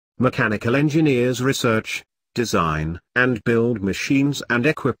Mechanical engineers research, design, and build machines and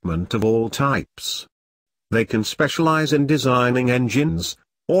equipment of all types. They can specialize in designing engines,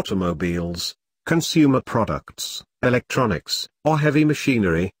 automobiles, consumer products, electronics, or heavy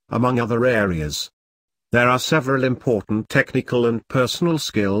machinery, among other areas. There are several important technical and personal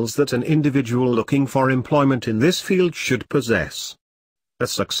skills that an individual looking for employment in this field should possess. A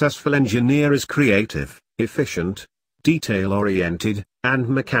successful engineer is creative, efficient, detail-oriented, and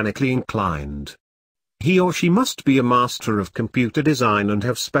mechanically inclined. He or she must be a master of computer design and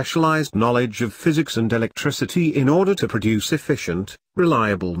have specialized knowledge of physics and electricity in order to produce efficient,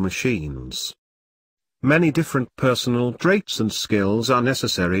 reliable machines. Many different personal traits and skills are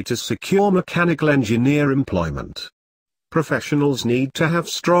necessary to secure mechanical engineer employment. Professionals need to have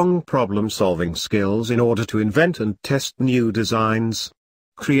strong problem-solving skills in order to invent and test new designs.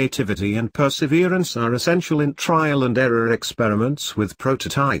 Creativity and perseverance are essential in trial-and-error experiments with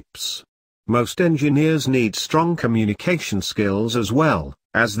prototypes. Most engineers need strong communication skills as well,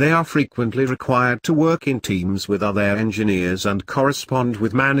 as they are frequently required to work in teams with other engineers and correspond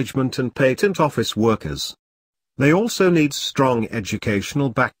with management and patent office workers. They also need strong educational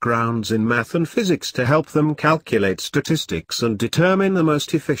backgrounds in math and physics to help them calculate statistics and determine the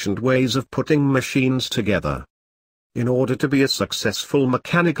most efficient ways of putting machines together. In order to be a successful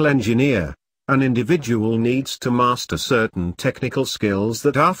mechanical engineer, an individual needs to master certain technical skills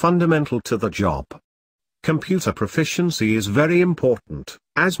that are fundamental to the job. Computer proficiency is very important,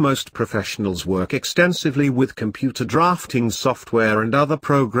 as most professionals work extensively with computer drafting software and other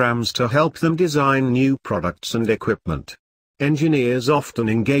programs to help them design new products and equipment. Engineers often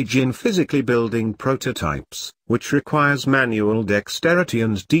engage in physically building prototypes, which requires manual dexterity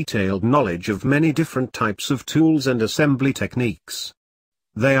and detailed knowledge of many different types of tools and assembly techniques.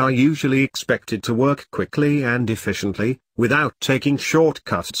 They are usually expected to work quickly and efficiently, without taking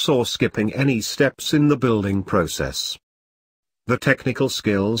shortcuts or skipping any steps in the building process. The technical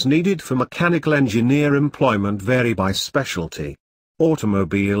skills needed for mechanical engineer employment vary by specialty.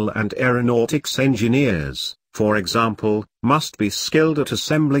 Automobile and aeronautics engineers, for example, must be skilled at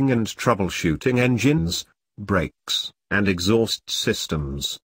assembling and troubleshooting engines, brakes, and exhaust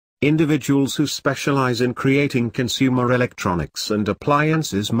systems. Individuals who specialize in creating consumer electronics and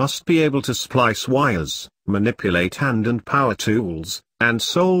appliances must be able to splice wires, manipulate hand and power tools, and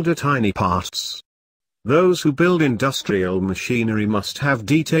solder tiny parts. Those who build industrial machinery must have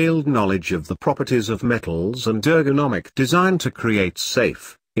detailed knowledge of the properties of metals and ergonomic design to create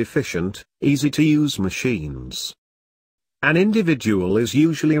safe, efficient, easy-to-use machines. An individual is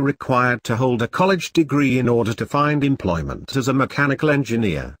usually required to hold a college degree in order to find employment as a mechanical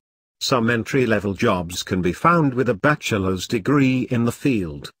engineer. Some entry-level jobs can be found with a bachelor's degree in the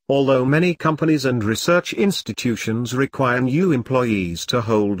field, although many companies and research institutions require new employees to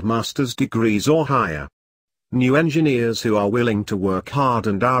hold master's degrees or higher. New engineers who are willing to work hard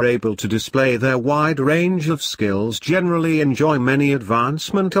and are able to display their wide range of skills generally enjoy many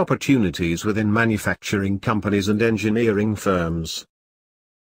advancement opportunities within manufacturing companies and engineering firms.